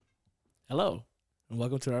Hello, and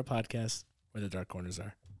welcome to our podcast, Where the Dark Corners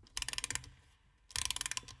Are.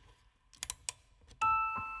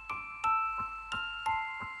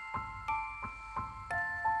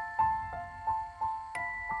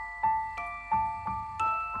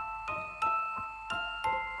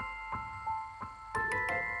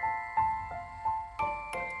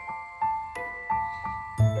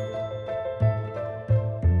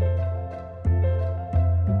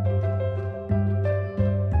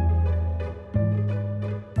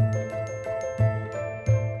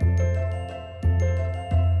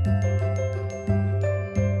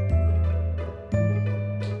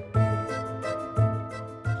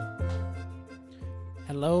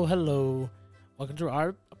 Hello. Welcome to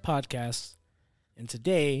our podcast. And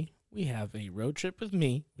today we have a road trip with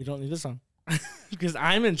me. We don't need a song because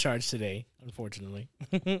I'm in charge today, unfortunately.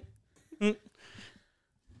 Are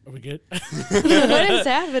we good? What is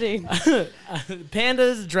happening?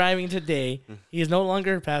 Panda's driving today. He is no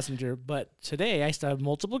longer a passenger, but today I still have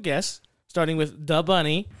multiple guests, starting with the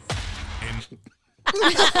bunny.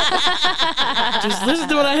 Just listen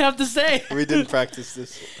to what I have to say. We didn't practice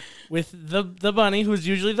this. With the bunny, who's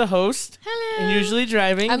usually the host. Hello. And usually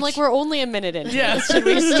driving. I'm like, we're only a minute in. Yeah. Should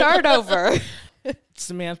we start over?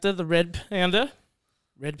 Samantha, the red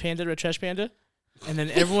trash panda. And then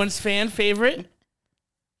everyone's fan favorite.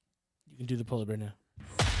 You can do the polar bear now.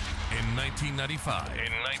 In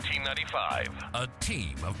 1995, a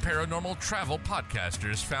team of paranormal travel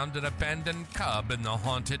podcasters found an abandoned cub in the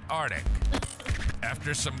haunted Arctic.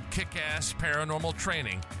 After some kick-ass paranormal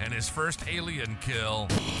training and his first alien kill,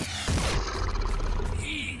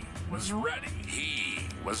 he was ready.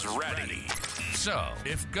 So,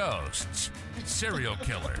 if ghosts, serial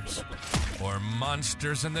killers, or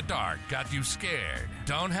monsters in the dark got you scared,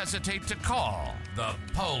 don't hesitate to call the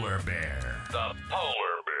polar bear. The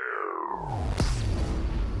polar bear.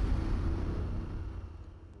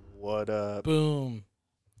 What up? Boom.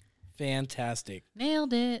 Fantastic.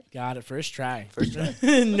 Nailed it. Got it. First try. First try.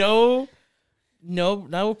 No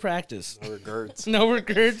practice. No regrets. No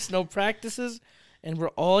regrets, no practices. And we're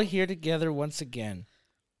all here together once again.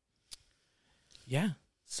 Yeah.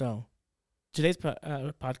 So today's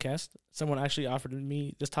podcast, someone actually offered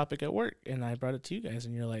me this topic at work, and I brought it to you guys,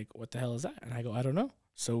 and you're like, what the hell is that? And I go, I don't know.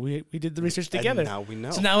 So we did the research together. And now we know.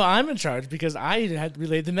 So now I'm in charge because I had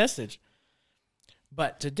relayed the message.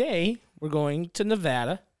 But today we're going to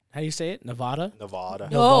Nevada. How do you say it? Nevada? Nevada.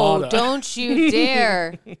 No, Nevada. don't you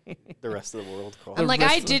dare. The rest of the world called. I'm like,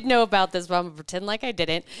 I did know about this, but I'm going to pretend like I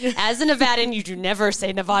didn't. As a Nevadan, you do never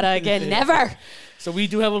say Nevada again. Never. So we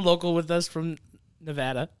do have a local with us from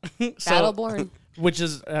Nevada. Battleborn. Which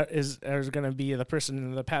is going to be the person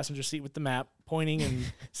in the passenger seat with the map, pointing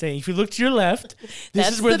and saying, if you look to your left, this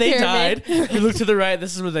That's is where the they pyramid. died. If you look to the right,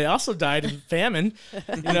 this is where they also died in famine.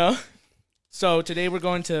 You know? So today we're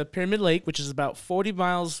going to Pyramid Lake, which is about 40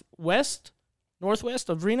 miles northwest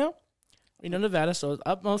of Reno, Nevada. So it's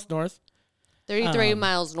upmost north. 33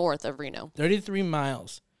 miles north of Reno. 33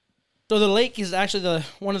 miles. So the lake is actually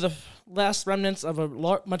one of the last remnants of a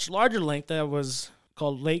much larger lake that was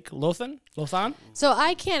called Lake Lothan. So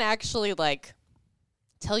I can't actually,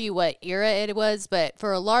 tell you what era it was, but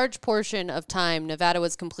for a large portion of time, Nevada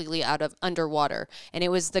was completely underwater, and it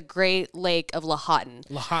was the Great Lake of Lahontan.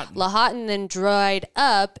 Lahontan then dried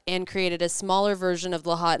up and created a smaller version of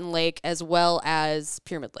Lahontan Lake as well as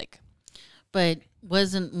Pyramid Lake. But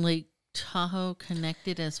wasn't Lake Tahoe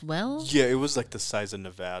connected as well? Yeah, it was like the size of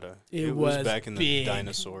Nevada. It was back in big. the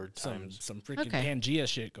dinosaur times. Some freaking Pangea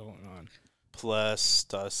shit going on.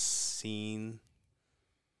 Pleistocene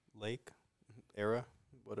Lake era.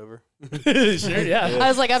 Whatever. Sure, yeah. I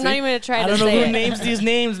was like, I'm not even going to try to say it. I don't know who names these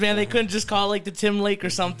names, man. They couldn't just call it like the Tim Lake or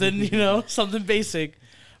something, something basic.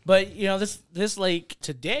 But, this lake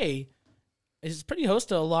today is pretty host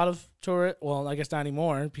to a lot of tourists. Well, I guess not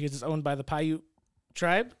anymore because it's owned by the Paiute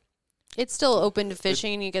tribe. It's still open to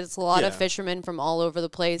fishing. You get a lot of fishermen from all over the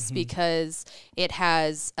place because it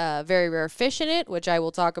has very rare fish in it, which I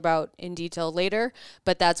will talk about in detail later.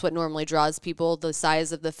 But that's what normally draws people, the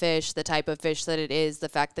size of the fish, the type of fish that it is, the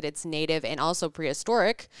fact that it's native and also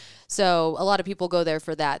prehistoric. So a lot of people go there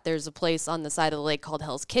for that. There's a place on the side of the lake called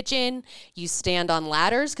Hell's Kitchen. You stand on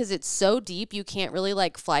ladders because it's so deep you can't really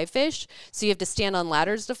fly fish. So you have to stand on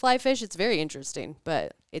ladders to fly fish. It's very interesting,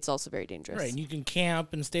 but it's also very dangerous. Right, and you can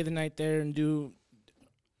camp and stay the night there and do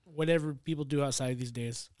whatever people do outside these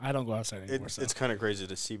days. I don't go outside anymore. It's kind of crazy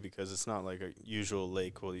to see because it's not like a usual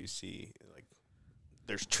lake where you see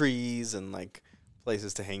there's trees and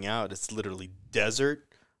places to hang out. It's literally desert,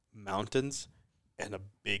 mountains, and a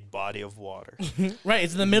big body of water. Right,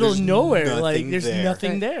 it's in the middle There's of nowhere. Like, nothing there's there.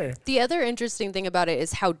 nothing Right. there. The other interesting thing about it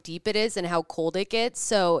is how deep it is and how cold it gets.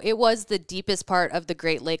 So it was the deepest part of the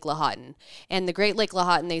Great Lake Lahontan. And the Great Lake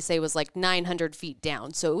Lahontan, they say, was like 900 feet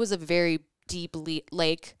down. So it was a very deep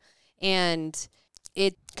lake. And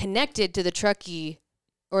it connected to the Truckee,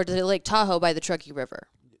 or to Lake Tahoe by the Truckee River.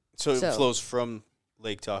 So it flows from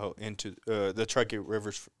Lake Tahoe into the Truckee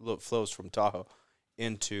River flows from Tahoe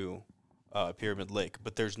into Pyramid Lake,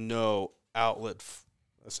 but there's no outlet,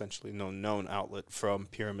 essentially no known outlet from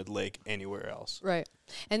Pyramid Lake anywhere else. Right.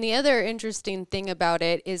 And the other interesting thing about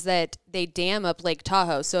it is that they dam up Lake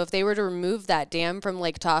Tahoe. So if they were to remove that dam from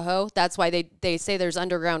Lake Tahoe, that's why they say there's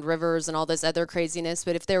underground rivers and all this other craziness.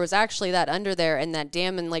 But if there was actually that under there and that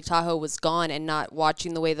dam in Lake Tahoe was gone and not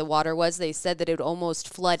watching the way the water was, they said that it would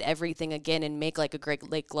almost flood everything again and make like a Great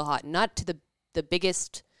Lake Lahontan. Not to the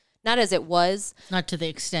biggest, not as it was, Not to the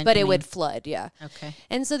extent. but you it would mean. flood, yeah. Okay.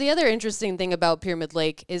 And so the other interesting thing about Pyramid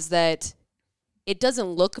Lake is that it doesn't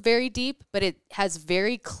look very deep, but it has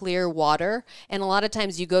very clear water. And a lot of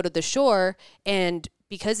times you go to the shore, and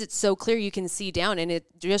because it's so clear, you can see down, and it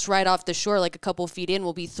just right off the shore, like a couple feet in,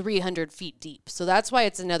 will be 300 feet deep. So that's why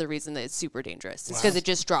it's another reason that it's super dangerous. It's because it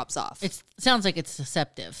just drops off. It sounds like it's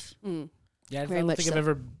deceptive. Yeah, I Very don't much think so. I've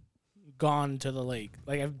ever gone to the lake.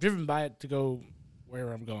 Like, I've driven by it to go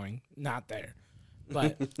where I'm going, not there.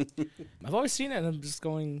 But I've always seen it, and I'm just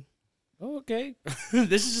going, oh, okay.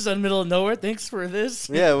 This is just in the middle of nowhere. Thanks for this.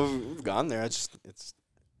 Yeah, we've gone there.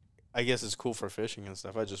 I guess it's cool for fishing and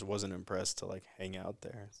stuff. I just wasn't impressed to like hang out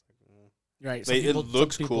there. It's like, Right. it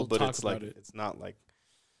looks some cool, people but talk it's like about it it's not like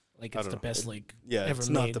like I it's don't the know. best lake. yeah, ever it's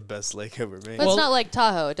made. not the best lake ever made. But Well- it's not like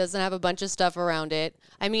Tahoe. It doesn't have a bunch of stuff around it.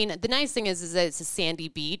 I mean, the nice thing is that it's a sandy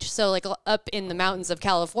beach. So, like up in the mountains of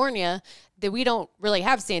California, that we don't really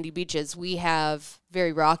have sandy beaches. We have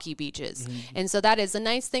very rocky beaches. And so that is a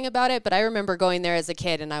nice thing about it. But I remember going there as a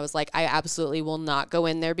kid, and I was like, I absolutely will not go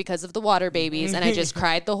in there because of the water babies. And I just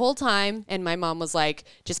cried the whole time. And my mom was like,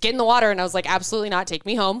 just get in the water. And I was like, absolutely not. Take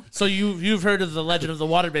me home. So you've heard of the legend of the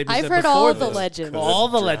water babies? I've that heard before all the this- legends. All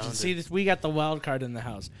the Drowned legends. it. See, we got the wild card in the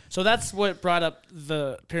house. So that's what brought up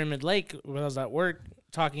the Pyramid Lake when I was at work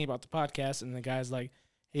talking about the podcast, and the guy's like,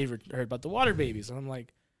 "Hey, you ever heard about the water babies?" And I'm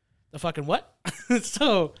like, "The fucking what?"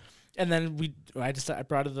 So, and then I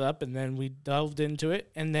brought it up, and then we delved into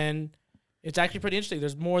it, and then it's actually pretty interesting.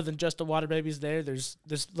 There's more than just the water babies there. There's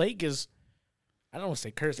this lake is, I don't want to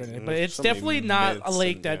say cursed or anything, but it's So many definitely not a myths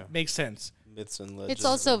lake and, that yeah. makes sense. Myths and legends. It's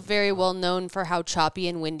also very well known for how choppy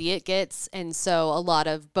and windy it gets. And so a lot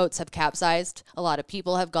of boats have capsized. A lot of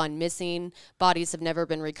people have gone missing. Bodies have never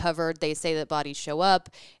been recovered. They say that bodies show up.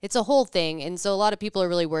 It's a whole thing. And so a lot of people are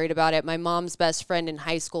really worried about it. My mom's best friend in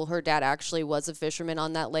high school, her dad actually was a fisherman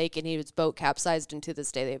on that lake, and his boat capsized. And to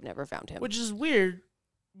this day, they've never found him. Which is weird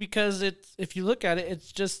because if you look at it,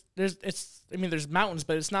 it's just there's mountains,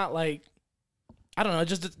 but it's not like, I don't know,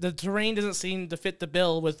 just the terrain doesn't seem to fit the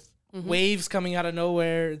bill with waves coming out of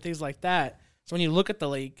nowhere and things like that. So when you look at the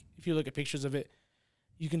lake, if you look at pictures of it,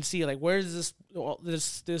 you can see like, where does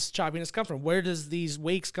this choppiness come from? Where does these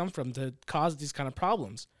wakes come from to cause these kind of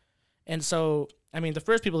problems? And so, I mean, the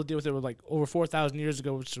first people to deal with it were like over 4,000 years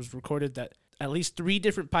ago, which was recorded that at least 3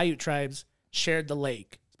 different Paiute tribes shared the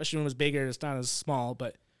lake, especially when it was bigger. It's not as small,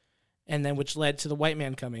 and then which led to the white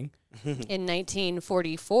man coming. In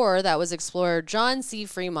 1944, that was explorer John C.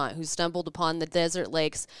 Fremont who stumbled upon the desert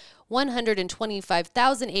lake's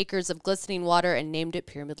 125,000 acres of glistening water and named it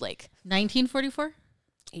Pyramid Lake. 1944?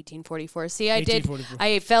 1844. See, I 1844.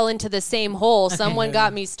 I fell into the same hole. Someone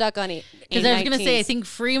got me stuck on it. Because I was going to say, I think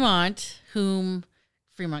Fremont, whom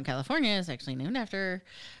Fremont, California is actually named after,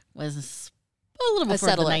 was a little before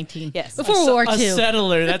the settler. 19. Yes. Before World War A II.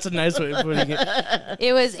 settler. That's a nice way of putting it.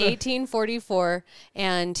 It was 1844,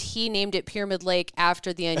 and he named it Pyramid Lake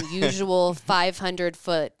after the unusual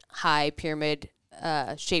 500-foot high pyramid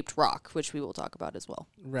shaped rock, which we will talk about as well.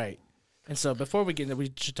 Right. And so before we get into it,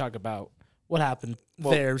 we should talk about what happened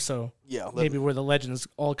there. So yeah, maybe where the legends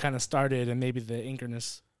all kind of started, and maybe the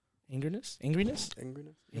angriness.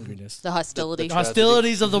 The hostility. The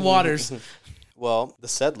hostilities of the waters. Well, the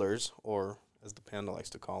settlers, or as the panda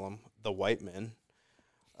likes to call them, the white men,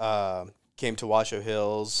 came to Washoe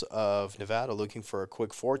Hills of Nevada looking for a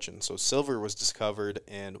quick fortune. So silver was discovered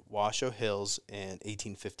in Washoe Hills in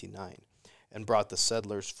 1859 and brought the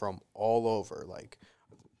settlers from all over.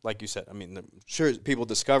 Like you said, I mean, sure, people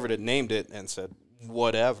discovered it, named it, and said,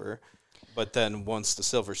 whatever. But then once the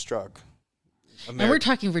silver struck, And we're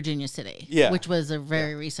talking Virginia City, which was a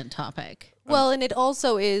very recent topic. Well, and it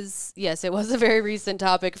also is, yes, it was a very recent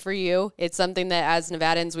topic for you. It's something that as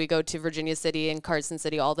Nevadans, we go to Virginia City and Carson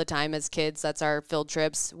City all the time as kids. That's our field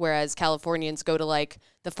trips. Whereas Californians go to like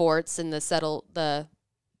the forts and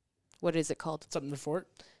what is it called? Something Fort?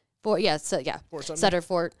 Fort Sutter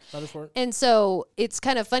Fort. Sutter Fort. And so it's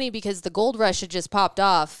kind of funny because the gold rush had just popped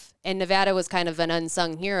off and Nevada was kind of an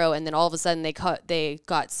unsung hero. And then all of a sudden they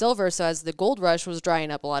got silver. So as the gold rush was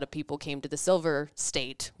drying up, a lot of people came to the silver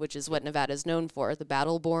state, which is what Nevada is known for, the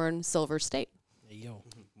battle-born silver state. Hey, yo.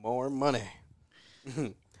 More money.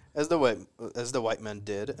 As the white men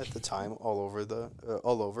did at the time all over,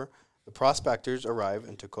 the prospectors arrived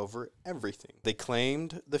and took over everything. They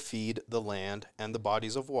claimed the feed, the land, and the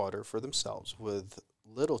bodies of water for themselves, with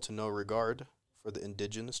little to no regard for the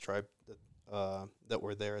indigenous tribe that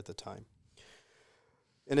were there at the time.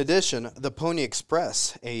 In addition, the Pony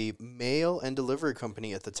Express, a mail and delivery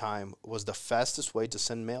company at the time, was the fastest way to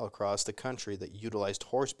send mail across the country that utilized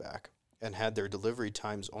horseback and had their delivery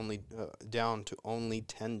times only down to only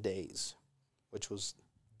 10 days, which was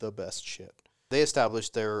the best shit. They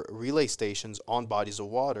established their relay stations on bodies of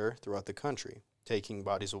water throughout the country, taking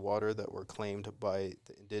bodies of water that were claimed by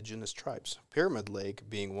the indigenous tribes, Pyramid Lake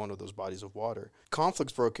being one of those bodies of water.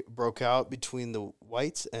 Conflicts broke out between the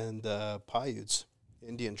whites and the Paiutes,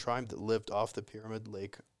 Indian tribe that lived off the Pyramid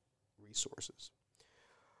Lake resources.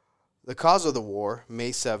 The cause of the war,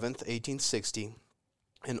 May 7th, 1860,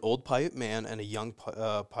 an old Paiute man and a young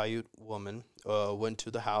Paiute woman went to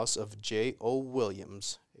the house of J.O.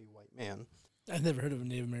 Williams, a white man. I've never heard of a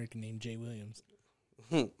Native American named Jay Williams.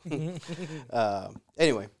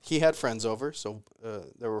 Anyway, he had friends over, so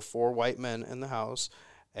there were 4 white men in the house,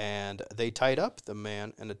 and they tied up the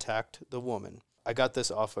man and attacked the woman. I got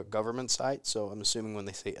this off a government site, so I'm assuming when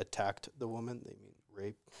they say attacked the woman, they mean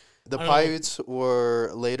rape. The Paiutes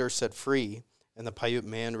were later set free, and the Paiute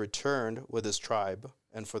man returned with his tribe,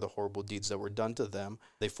 and for the horrible deeds that were done to them,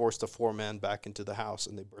 they forced the 4 men back into the house,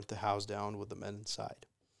 and they burnt the house down with the men inside.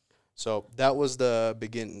 So that was the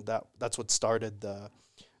beginning. That's what started the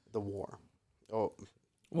war. Oh,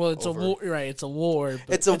 well, it's a war, right? It's a war.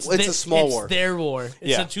 But it's a small war. It's their war.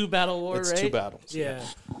 It's a 2-battle war, it's right? It's 2 battles. Yeah.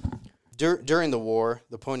 During the war,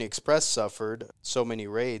 the Pony Express suffered so many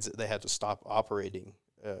raids that they had to stop operating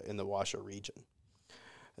in the Washoe region.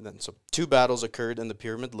 And then, so 2 battles occurred in the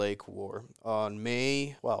Pyramid Lake War on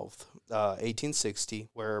May 12th, 1860,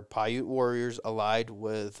 where Paiute warriors allied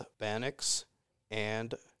with Bannocks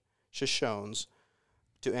and Shoshones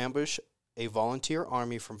to ambush a volunteer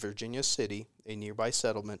army from Virginia City, a nearby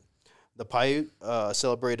settlement. The Paiute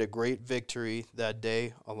celebrated a great victory that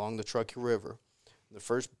day along the Truckee River. The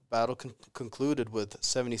first battle concluded with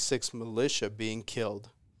 76 militia being killed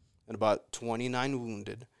and about 29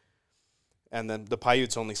 wounded. And then the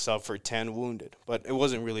Paiutes only suffered 10 wounded. But it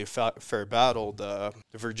wasn't really a fair battle. The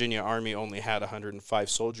Virginia Army only had 105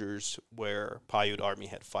 soldiers, where Paiute Army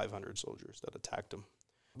had 500 soldiers that attacked them.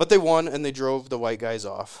 But they won, and they drove the white guys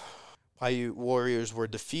off. Paiute warriors were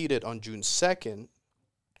defeated on June 2nd,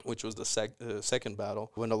 which was the second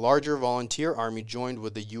battle, when a larger volunteer army joined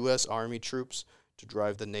with the U.S. Army troops to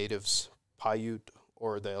drive the natives Paiute,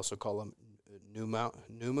 or they also call them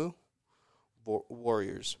Numu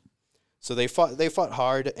warriors. So they fought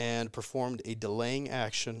hard and performed a delaying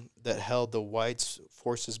action that held the whites'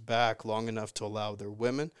 forces back long enough to allow their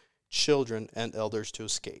women, children, and elders to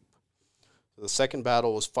escape. So the second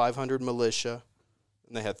battle was 500 militia,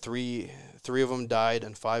 and they had three of them died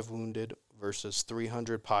and 5 wounded, versus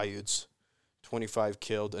 300 Paiutes, 25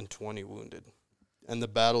 killed and 20 wounded. And the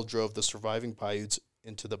battle drove the surviving Paiutes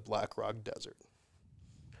into the Black Rock Desert.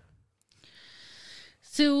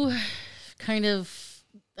 So, kind of,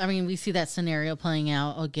 I mean, we see that scenario playing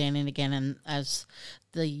out again and again, and as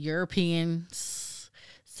the European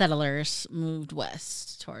settlers moved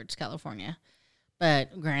west towards California.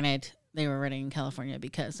 But granted, they were already in California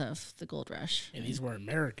because of the gold rush. And these were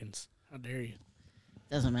Americans. How dare you?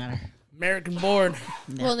 Doesn't matter. American born.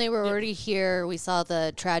 Yeah. Well, they were already here. We saw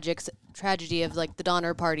the tragedy of like the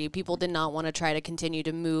Donner Party. People did not want to try to continue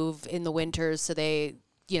to move in the winters, so they,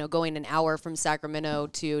 going an hour from Sacramento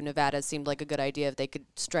to Nevada seemed like a good idea if they could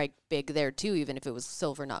strike big there too, even if it was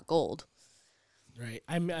silver, not gold. Right.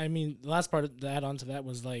 I mean, the last part to add on to that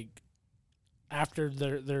was like after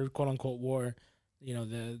their quote unquote war,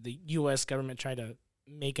 the U.S. government tried to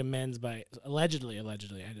make amends by allegedly. I don't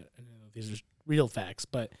know if these are real facts,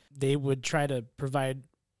 but they would try to provide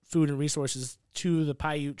food and resources to the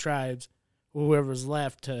Paiute tribes, whoever was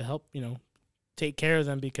left, to help, take care of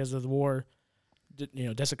them because of the war,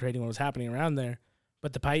 desecrating what was happening around there.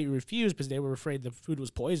 But the Paiute refused because they were afraid the food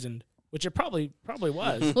was poisoned which it probably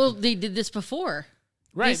was. Well, they did this before.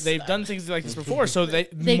 Right, they've done things like this before, so they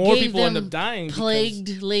more gave people end them up dying.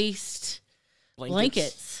 Plagued laced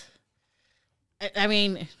blankets. I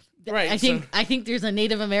mean, right? I think there's a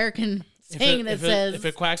Native American saying that says if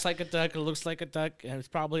it quacks like a duck, it looks like a duck, and it's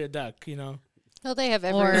probably a duck. Well, they have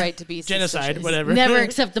every right to be genocide, suspicious. whatever. Never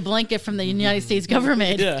accept the blanket from the United States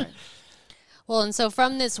government. Yeah. Well, and so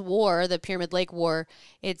from this war, the Pyramid Lake War,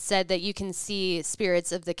 it said that you can see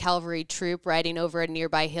spirits of the cavalry troop riding over a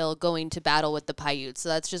nearby hill going to battle with the Paiutes. So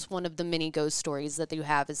that's just one of the many ghost stories that you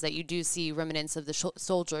have, is that you do see remnants of the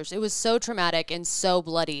soldiers. It was so traumatic and so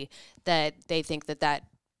bloody that they think that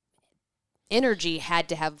energy had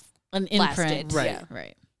to have an lasted. imprint. Right. Yeah.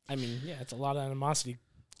 Right. I mean, yeah, it's a lot of animosity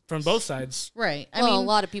from both sides. Right. I Well, mean, a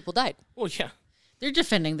lot of people died. Well, yeah. they're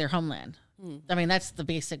defending their homeland. I mean, that's the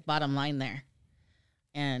basic bottom line there.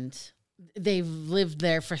 And they've lived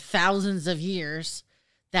there for thousands of years.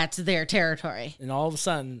 That's their territory. And all of a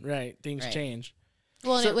sudden, right, things Right. change.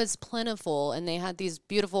 Well, and it was plentiful, and they had these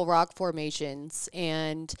beautiful rock formations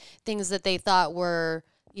and things that they thought were,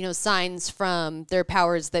 signs from their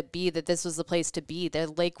powers that be, that this was the place to be. The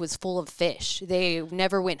lake was full of fish. They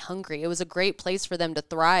never went hungry. It was a great place for them to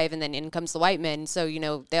thrive, and then in comes the white men.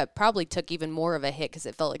 So, that probably took even more of a hit because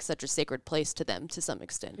it felt like such a sacred place to them to some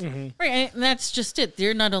extent. Mm-hmm. Right. And that's just it.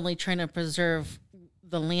 They're not only trying to preserve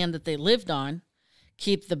the land that they lived on,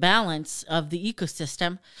 keep the balance of the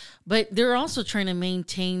ecosystem, but they're also trying to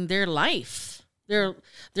maintain their life, their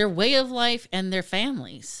way of life, and their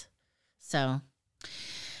families. So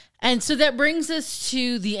that brings us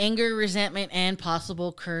to the anger, resentment, and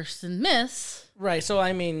possible curse and myths. Right. So,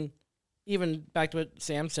 I mean, even back to what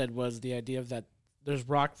Sam said was the idea of that there's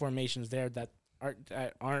rock formations there that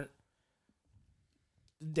aren't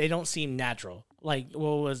they don't seem natural. Like,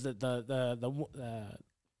 what was it? The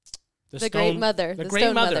Great Mother. The The Great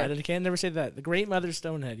Stone Mother. Mother. I can never say that. The Great Mother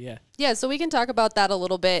Stonehead, yeah. Yeah, so we can talk about that a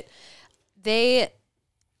little bit.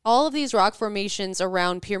 All of these rock formations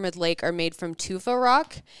around Pyramid Lake are made from tufa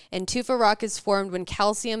rock, and tufa rock is formed when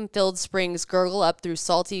calcium-filled springs gurgle up through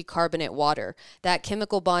salty carbonate water. That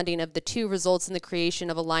chemical bonding of the two results in the creation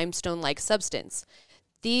of a limestone-like substance.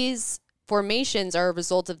 These formations are a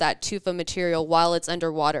result of that tufa material while it's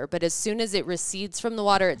underwater, but as soon as it recedes from the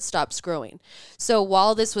water, it stops growing. So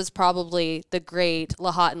while this was probably the Great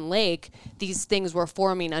Lahontan Lake, these things were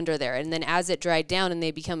forming under there, and then as it dried down and they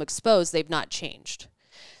become exposed, they've not changed.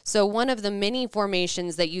 So one of the many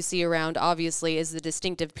formations that you see around, obviously, is the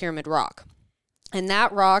distinctive pyramid rock. And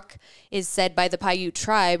that rock is said by the Paiute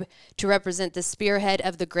tribe to represent the spearhead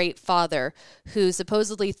of the Great Father, who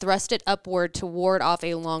supposedly thrust it upward to ward off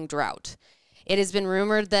a long drought. It has been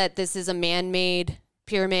rumored that this is a man-made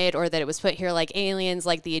pyramid, or that it was put here like aliens,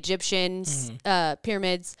 like the Egyptians'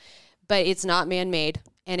 pyramids, but it's not man-made,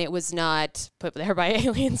 and it was not put there by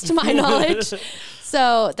aliens, to my knowledge.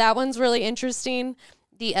 So that one's really interesting.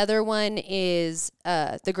 The other one is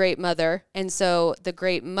the Great Mother. And so the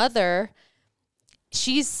Great Mother,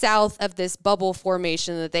 she's south of this bubble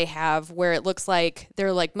formation that they have, where it looks like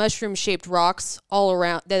they're like mushroom-shaped rocks all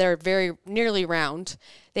around that are very nearly round.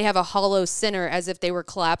 They have a hollow center as if they were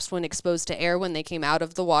collapsed when exposed to air when they came out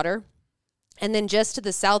of the water. And then just to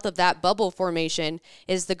the south of that bubble formation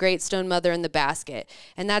is the Great Stone Mother in the basket.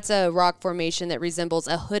 And that's a rock formation that resembles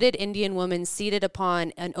a hooded Indian woman seated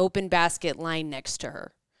upon an open basket lying next to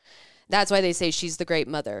her. That's why they say she's the Great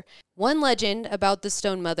Mother. One legend about the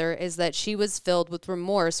Stone Mother is that she was filled with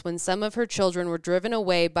remorse when some of her children were driven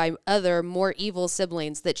away by other, more evil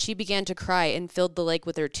siblings, that she began to cry and filled the lake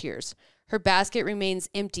with her tears. Her basket remains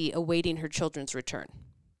empty, awaiting her children's return.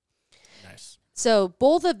 Nice. So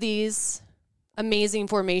both of these amazing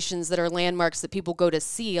formations that are landmarks that people go to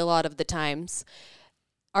see a lot of the times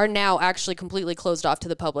are now actually completely closed off to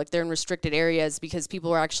the public. They're in restricted areas because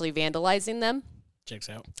people are actually vandalizing them. Checks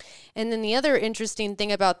out. And then the other interesting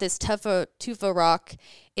thing about this tufa rock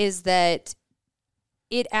is that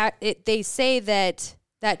they say that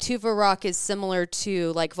tufa rock is similar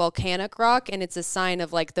to like volcanic rock, and it's a sign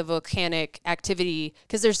of like the volcanic activity,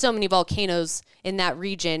 because there's so many volcanoes in that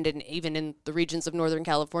region, and even in the regions of Northern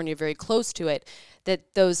California very close to it,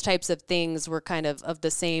 that those types of things were kind of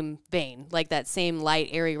the same vein, like that same light,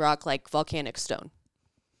 airy rock like volcanic stone.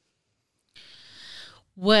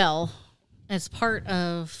 Well, as part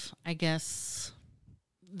of, I guess,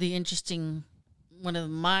 the interesting, one of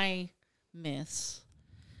my myths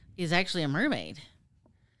is actually a mermaid.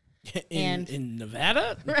 In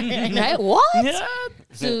Nevada? Right? What? Yeah.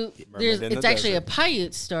 So it's actually a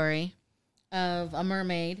Paiute story of a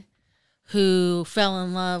mermaid who fell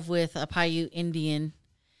in love with a Paiute Indian,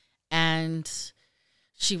 and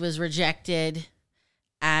she was rejected,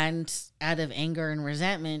 And out of anger and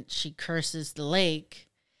resentment, she curses the lake,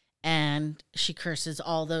 and she curses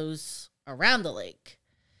all those around the lake.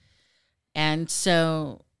 And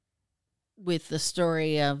so with the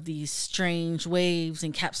story of these strange waves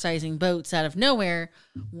and capsizing boats out of nowhere,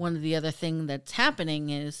 one of the other thing that's happening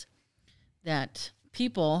is that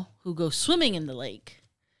people who go swimming in the lake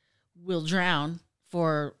will drown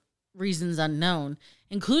for reasons unknown,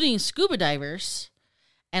 including scuba divers.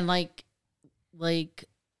 And like Lake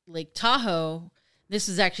Tahoe, this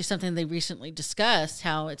is actually something they recently discussed,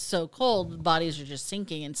 how it's so cold, the bodies are just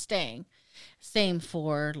sinking and staying. Same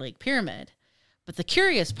for Lake Pyramid. But the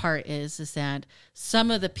curious part is that some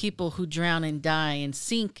of the people who drown and die and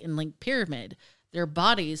sink in Lake Pyramid, their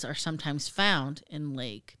bodies are sometimes found in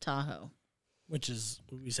Lake Tahoe. Which is,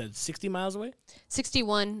 we said, 60 miles away?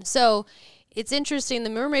 61. So it's interesting. The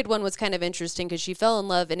mermaid one was kind of interesting because she fell in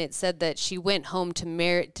love, and it said that she went home and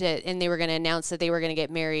they were going to announce that they were going to get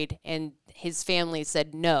married, and his family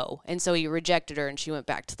said no. And so he rejected her, and she went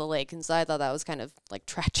back to the lake. And so I thought that was kind of like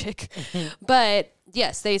tragic. But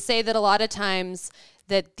yes, they say that a lot of times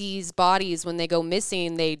that these bodies, when they go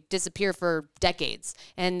missing, they disappear for decades,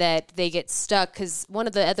 and that they get stuck because one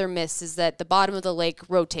of the other myths is that the bottom of the lake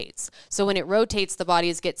rotates. So when it rotates, the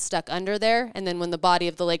bodies get stuck under there, and then when the body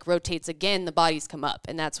of the lake rotates again, the bodies come up,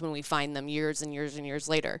 and that's when we find them years and years and years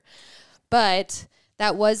later. But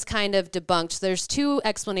that was kind of debunked. There's two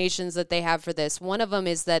explanations that they have for this. One of them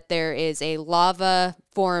is that there is a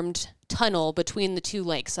lava-formed tunnel between the two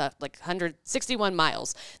lakes, like 161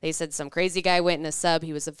 miles. They said some crazy guy went in a sub.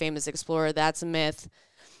 He was a famous explorer. That's a myth.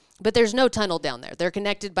 But there's no tunnel down there. They're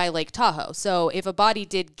connected by Lake Tahoe. So if a body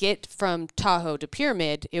did get from Tahoe to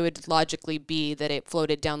Pyramid, it would logically be that it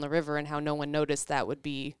floated down the river, and how no one noticed that would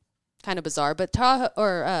be kind of bizarre. But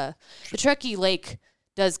the Truckee Lake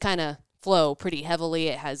does kind of flow pretty heavily.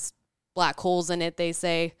 It has black holes in it, they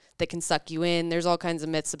say, that can suck you in. There's all kinds of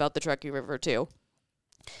myths about the Truckee River, too.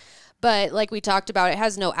 But like we talked about, it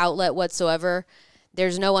has no outlet whatsoever.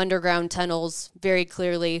 There's no underground tunnels. Very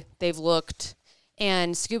clearly, they've looked.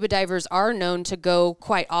 And scuba divers are known to go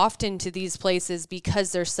quite often to these places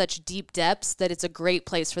because they're such deep depths that it's a great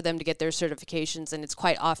place for them to get their certifications. And it's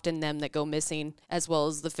quite often them that go missing, as well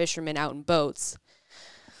as the fishermen out in boats.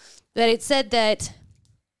 But it said that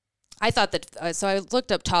I thought that, so I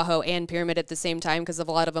looked up Tahoe and Pyramid at the same time because a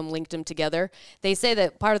lot of them linked them together. They say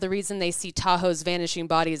that part of the reason they see Tahoe's vanishing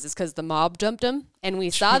bodies is because the mob dumped them. And we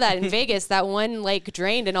saw that in Vegas, that one lake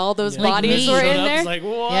drained and all those bodies were in there. Like,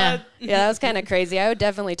 what? Yeah. Yeah, that was kind of crazy. I would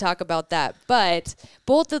definitely talk about that. But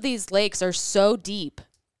both of these lakes are so deep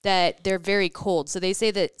that they're very cold. So they say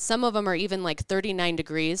that some of them are even like 39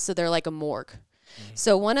 degrees, so they're like a morgue. Mm-hmm.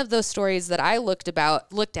 So one of those stories that I looked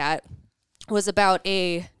at was about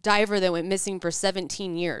a diver that went missing for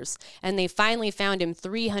 17 years. And they finally found him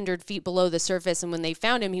 300 feet below the surface. And when they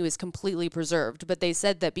found him, he was completely preserved. But they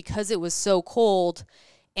said that because it was so cold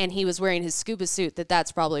and he was wearing his scuba suit,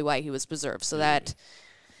 that's probably why he was preserved. So that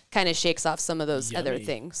kind of shakes off some of those other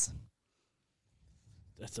things.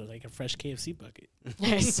 That's like a fresh KFC bucket.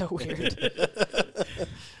 It's so weird.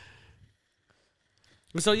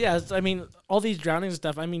 So, yeah, I mean, all these drowning and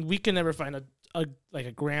stuff, I mean, we can never find a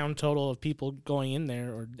ground total of people going in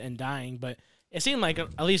there and dying, but it seemed like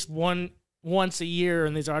at least once a year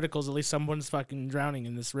in these articles, at least someone's fucking drowning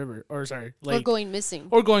in this river, or going missing,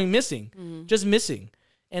 Mm-hmm. Just missing.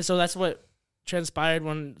 And so that's what transpired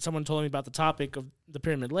when someone told me about the topic of the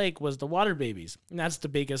Pyramid Lake was the water babies. And that's the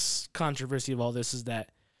biggest controversy of all this, is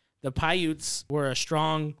that the Paiutes were a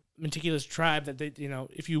strong, meticulous tribe that they,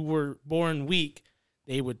 if you were born weak,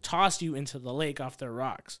 they would toss you into the lake off their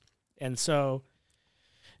rocks. And so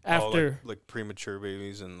after like premature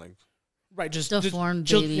babies and like just deformed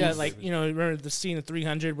babies. Yeah, like remember the scene of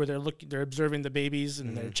 300 where they're observing the babies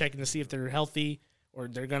and they're checking to see if they're healthy or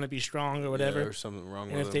they're gonna be strong or whatever. Yeah, or something wrong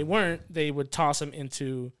with them. And if they weren't, they would toss them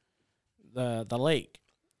into the lake,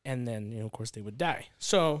 and then of course they would die.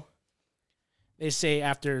 So they say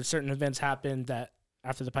after certain events happened that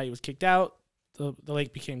after the Paiute was kicked out, the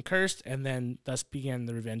lake became cursed, and then thus began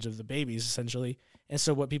the revenge of the babies essentially. And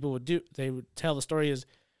so what people would do, they would tell the story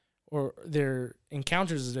or their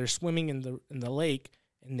encounters is they're swimming in the lake,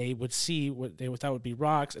 and they would see what they thought would be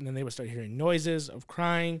rocks, and then they would start hearing noises of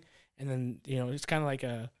crying, and then it's kind of like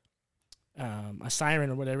a siren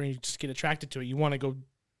or whatever, and you just get attracted to it. You want to go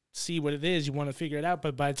see what it is, you want to figure it out,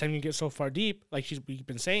 but by the time you get so far deep, like we've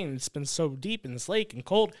been saying, it's been so deep in this lake and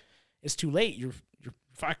cold, it's too late. You're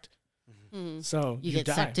fucked. Mm-hmm. So you get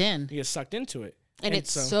die. sucked in. You get sucked into it. And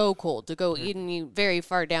it's so cold. To go even very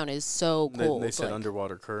far down is so cold. They said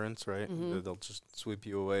underwater currents, right? Mm-hmm. They'll just sweep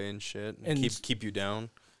you away and shit and keep you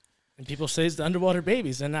down. And people say it's the underwater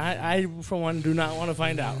babies, and I for one, do not want to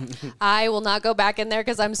find out. I will not go back in there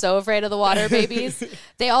because I'm so afraid of the water babies.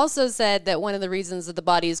 They also said that one of the reasons that the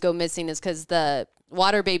bodies go missing is because the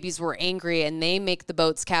water babies were angry and they make the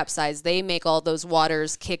boats capsize. They make all those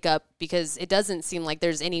waters kick up because it doesn't seem like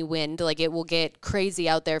there's any wind. Like it will get crazy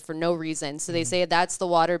out there for no reason. So they say that's the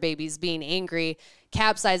water babies being angry,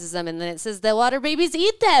 capsizes them, and then it says the water babies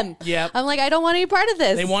eat them. Yeah, I'm like, I don't want any part of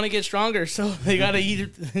this. They want to get stronger, so they got to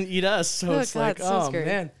eat us. So it's God, like, so scary.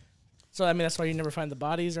 man. So, I mean, that's why you never find the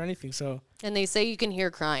bodies or anything. So, and they say you can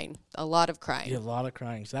hear crying, a lot of crying. yeah, a lot of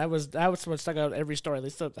crying. So that was what stuck out every story. At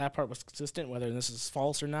least that part was consistent, whether this is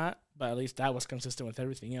false or not. But at least that was consistent with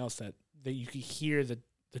everything else, that you could hear the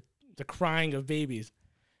crying of babies.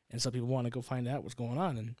 And so people want to go find out what's going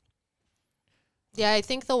on. And yeah, I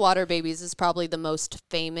think the water babies is probably the most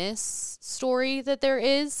famous story that there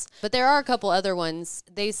is. But there are a couple other ones.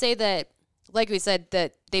 They say that, like we said,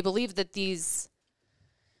 that they believe that these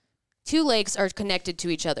two lakes are connected to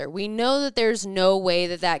each other. We know that there's no way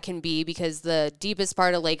that can be because the deepest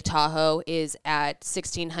part of Lake Tahoe is at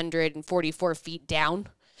 1,644 feet down.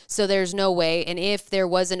 So there's no way. And if there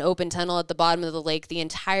was an open tunnel at the bottom of the lake, the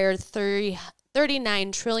entire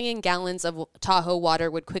 39 trillion gallons of Tahoe water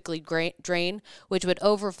would quickly drain, which would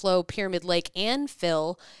overflow Pyramid Lake and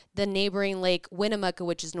fill the neighboring lake Winnemucca,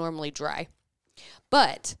 which is normally dry.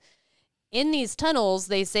 But in these tunnels,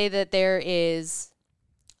 they say that there is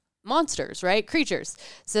monsters, right? Creatures.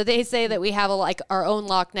 So they say that we have our own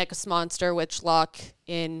Loch Ness monster, which Loch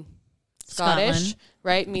in Scottish, Scotland.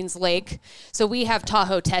 right, means lake. So we have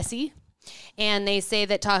Tahoe Tessie. And they say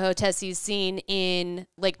that Tahoe Tessie is seen in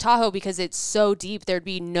Lake Tahoe because it's so deep, there'd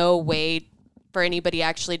be no way for anybody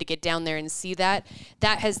actually to get down there and see that.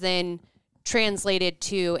 That has then translated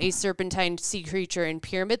to a serpentine sea creature in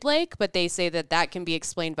Pyramid Lake, but they say that can be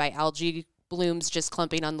explained by algae blooms just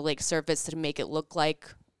clumping on the lake surface to make it look like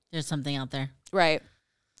There's something out there. right.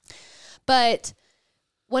 But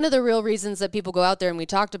one of the real reasons that people go out there, and we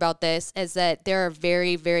talked about this, is that there are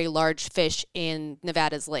very, very large fish in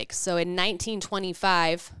Nevada's lakes. So in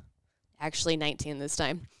 1925, actually 19 this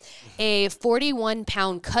time, a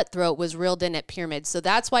 41-pound cutthroat was reeled in at Pyramid. So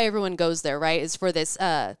that's why everyone goes there, right, is for this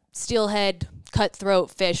steelhead cutthroat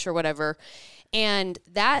fish or whatever. And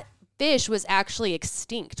that fish was actually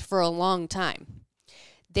extinct for a long time.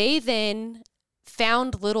 They then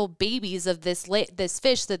found little babies of this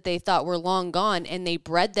fish that they thought were long gone, and they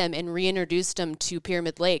bred them and reintroduced them to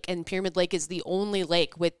Pyramid Lake. And Pyramid Lake is the only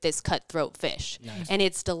lake with this cutthroat fish. Nice. And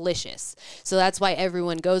it's delicious. So that's why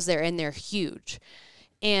everyone goes there, and they're huge.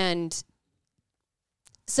 And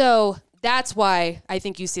so that's why I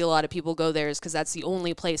think you see a lot of people go there, is because that's the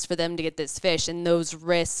only place for them to get this fish, and those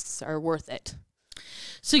risks are worth it.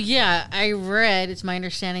 So, yeah, I read, it's my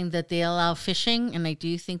understanding that they allow fishing, and I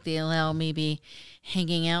do think they allow maybe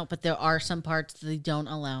hanging out, but there are some parts that they don't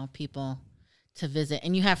allow people to visit,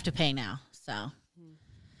 and you have to pay now, so.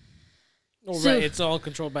 Well, So- right, it's all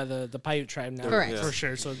controlled by the Paiute tribe now. Correct. For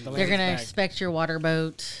sure. So the They're land's going to back. inspect your water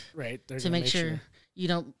boat Right. They're to gonna make sure you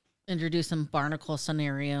don't introduce some barnacle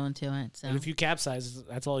scenario into it, so, And if you capsize,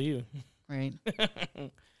 that's all you. right.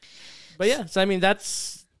 But yeah, so I mean,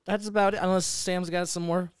 that's about it. Unless Sam's got some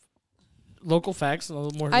more local facts, a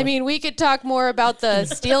little more. I mean, we could talk more about the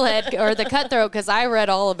steelhead or the cutthroat because I read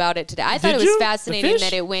all about it today. I thought Did it was you? The fascinating fish?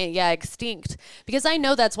 that it went, extinct. Because I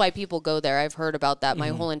know that's why people go there. I've heard about that my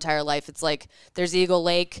whole entire life. It's like there's Eagle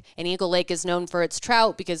Lake, and Eagle Lake is known for its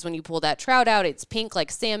trout because when you pull that trout out, it's pink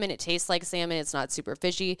like salmon. It tastes like salmon. It's not super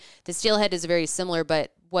fishy. The steelhead is very similar,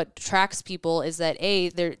 but what attracts people is that A,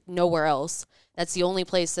 they're nowhere else. That's the only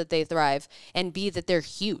place that they thrive. And B, that they're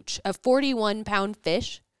huge. A 41-pound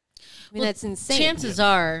fish. I mean, Well, that's insane. Chances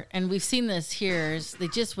are, and we've seen this here, is they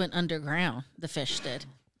just went underground, the fish did.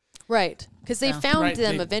 Right. Because they So- found Right,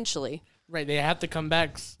 them they- eventually. right, they have to come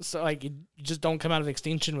back. So like, you just don't come out of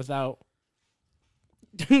extinction without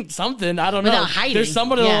something. I don't know. Without hiding. There's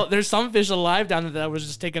somebody. Yeah. There's some fish alive down there that was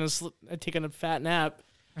just taking a fat nap.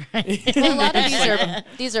 Well, a lot of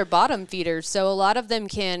these are bottom feeders, so a lot of them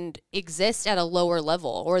can exist at a lower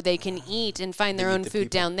level, or they can eat and find their They own eat the food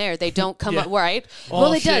people. down there. They don't come Yeah. up right. Oh,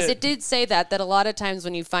 Well, it does. shit. It did say that a lot of times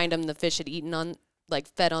when you find them, the fish had eaten on, like,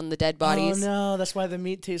 fed on the dead bodies. Oh no, that's why the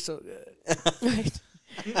meat tastes so good.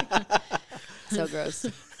 So gross.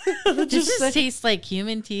 Does this taste like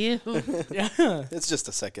human to you? Yeah. It's just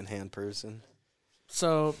a secondhand person.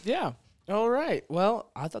 So yeah. All right. Well,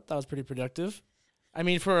 I thought that was pretty productive. I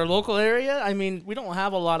mean, for a local area, I mean, we don't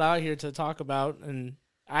have a lot out here to talk about, and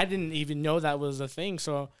I didn't even know that was a thing.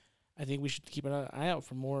 So I think we should keep an eye out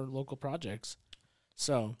for more local projects.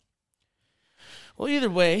 So, well, either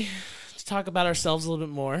way, let's talk about ourselves a little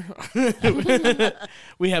bit more.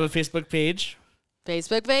 We have a Facebook page.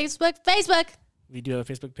 Facebook. We do have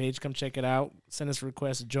a Facebook page. Come check it out. Send us a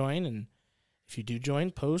request to join. And if you do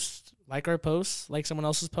join, post, like our posts, like someone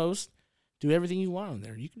else's post. Do everything you want on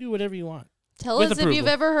there. You can do whatever you want. Tell With us approval. if you've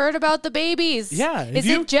ever heard about the babies. Yeah. Is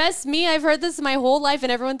it just me? I've heard this my whole life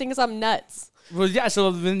and everyone thinks I'm nuts. Well, yeah.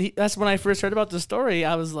 So that's when I first heard about the story.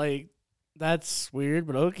 I was like, that's weird,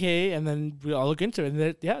 but okay. And then we all look into it. And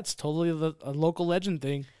it's totally a local legend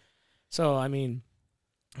thing. So, I mean,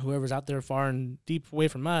 whoever's out there far and deep away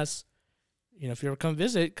from us, if you ever come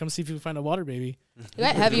visit, come see if you can find a water baby.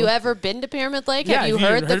 Have you ever been to Pyramid Lake? Yeah, have you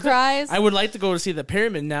heard the cries? I would like to go to see the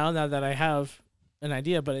pyramid now that I have an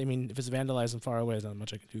idea. But, I mean, if it's vandalized and far away, there's not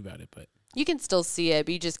much I can do about it. But you can still see it,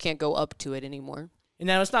 but you just can't go up to it anymore. And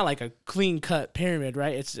now it's not like a clean-cut pyramid,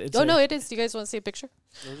 right? It's no, it is. Do you guys want to see a picture?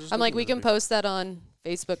 I'm like, we can post that on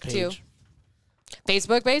Facebook, too.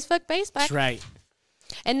 Facebook. That's right.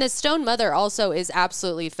 And the Stone Mother also is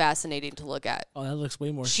absolutely fascinating to look at. Oh, that looks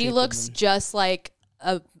way more. She looks just like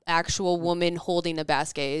a actual woman holding a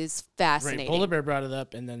basket. It's fascinating. Right, Polar Bear brought it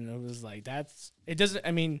up, and then it was like, it doesn't,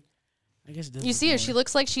 I mean, I guess it doesn't. You see her, she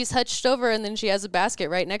looks like she's hunched over, and then she has a basket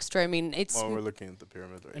right next to her. I mean, it's... Well, we're looking at the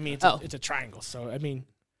pyramid right I mean, now. it's a triangle, so, I mean...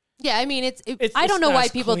 Yeah, I mean, I don't know why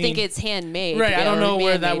people think it's handmade. Right, I don't know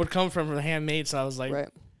where that would come from handmade, so I was like... Right.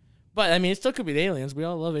 But, I mean, it still could be the aliens. We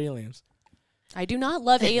all love aliens. I do not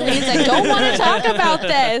love aliens. I don't want to talk about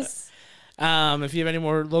this. If you have any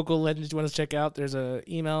more local legends you want to check out, there's an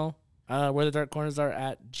email, where the dark corners are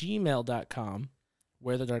at gmail.com.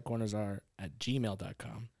 Where the dark corners are at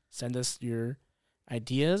gmail.com. Send us your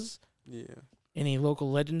ideas. Yeah. Any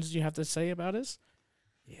local legends you have to say about us.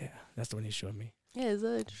 Yeah, that's the one he showed me. Yeah, is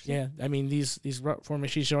that interesting? Yeah, I mean, these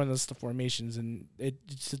formations, she's showing us the formations, and it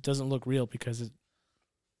just doesn't look real because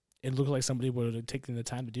it looked like somebody would have taken the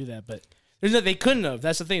time to do that, but... They couldn't have.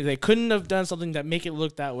 That's the thing. They couldn't have done something that make it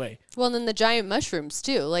look that way. Well, and then the giant mushrooms,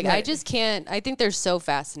 too. Like, right. I just can't. I think they're so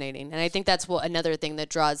fascinating. And I think that's another thing that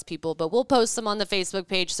draws people. But we'll post them on the Facebook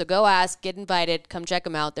page. So go ask, get invited, come check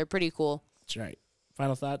them out. They're pretty cool. That's right.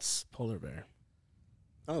 Final thoughts, Polar Bear.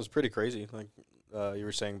 That was pretty crazy. Like you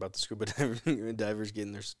were saying about the scuba divers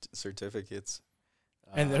getting their certificates.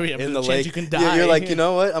 And then we have in the the chance lake. you can die. You're like, you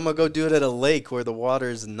know what? I'm going to go do it at a lake where the water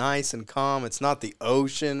is nice and calm. It's not the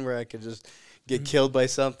ocean where I could just get killed by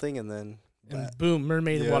something and then... And boom,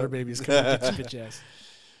 mermaid and water babies come and get your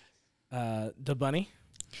ass. The bunny?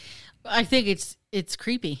 I think it's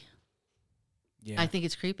creepy. Yeah. I think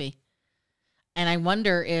it's creepy. And I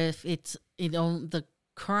wonder if the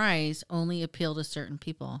cries only appeal to certain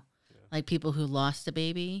people. Yeah. Like people who lost a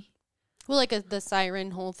baby. Well, like the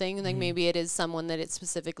siren whole thing, like maybe it is someone that it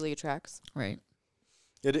specifically attracts. Right.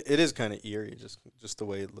 It is kind of eerie, just the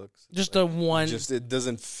way it looks. Just like, a one. Just it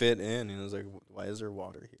doesn't fit in. It's like, why is there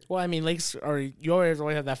water here? Well, I mean, lakes you always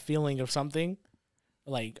have that feeling of something.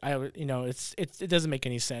 Like it doesn't make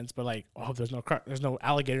any sense. But like, oh, there's no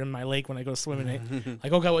alligator in my lake when I go swimming.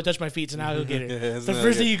 Like, oh god, what touched my feet? It's an alligator. It's the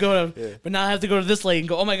first thing you go to. Yeah. But now I have to go to this lake and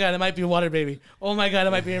go, oh my god, it might be a water baby. Oh my god, it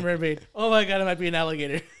might be a mermaid. Oh my god, it might be an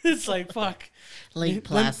alligator. It's like fuck. Lake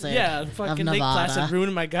Placid. Yeah, fucking Lake Placid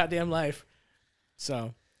ruining my goddamn life. So,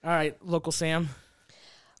 all right, local Sam.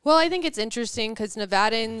 Well, I think it's interesting because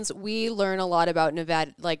Nevadans, we learn a lot about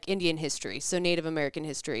Indian history, so Native American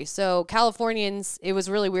history. So Californians, it was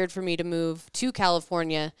really weird for me to move to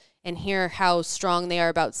California and hear how strong they are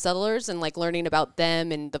about settlers and like learning about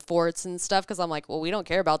them and the forts and stuff. Because I'm like, well, we don't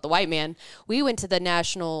care about the white man. We went to the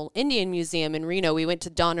National Indian Museum in Reno. We went to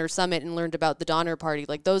Donner Summit and learned about the Donner Party.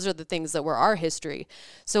 Like those are the things that were our history.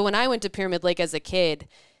 So when I went to Pyramid Lake as a kid,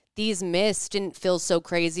 these myths didn't feel so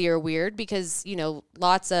crazy or weird because,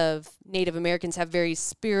 lots of Native Americans have very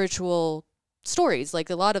spiritual stories. Like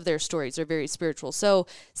a lot of their stories are very spiritual. So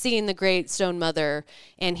seeing the Great Stone Mother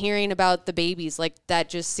and hearing about the babies, like that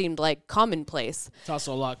just seemed like commonplace. It's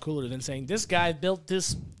also a lot cooler than saying this guy built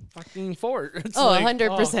this fucking fort. It's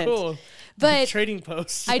 100%. Cool. But trading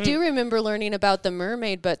posts. I do remember learning about the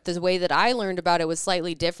mermaid, but the way that I learned about it was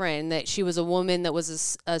slightly different, and that she was a woman that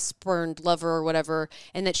was a spurned lover or whatever,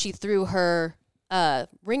 and that she threw her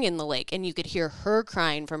ring in the lake, and you could hear her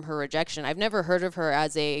crying from her rejection. I've never heard of her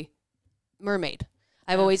as a mermaid.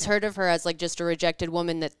 I've always heard of her as like just a rejected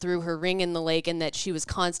woman that threw her ring in the lake and that she was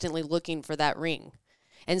constantly looking for that ring.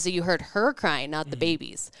 And so you heard her crying, not the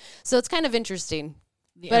babies. So it's kind of interesting.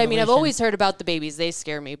 But I mean, I've always heard about the babies. They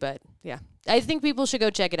scare me, but yeah. I think people should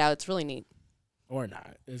go check it out. It's really neat. Or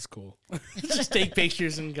not. It's cool. Just take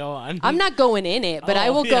pictures and go on. I'm not going in it, but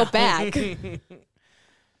I will go back.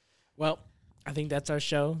 Well, I think that's our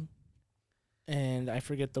show. And I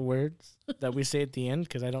forget the words that we say at the end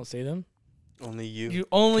because I don't say them. Only you.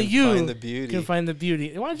 Only can you find the beauty. can find the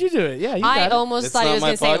beauty. Why don't you do it? Yeah, you I got it. almost It's thought he not was my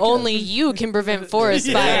going to say podcast. only you can prevent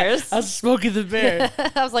forest fires. I was Smokey the Bear.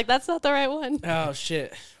 I was like, that's not the right one. Oh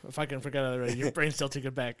shit! If I can forget it already, your brain still took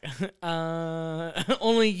it back.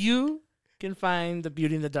 Only you can find the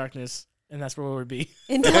beauty in the darkness, and that's where we'll be.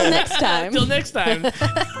 Until next time. Until next time.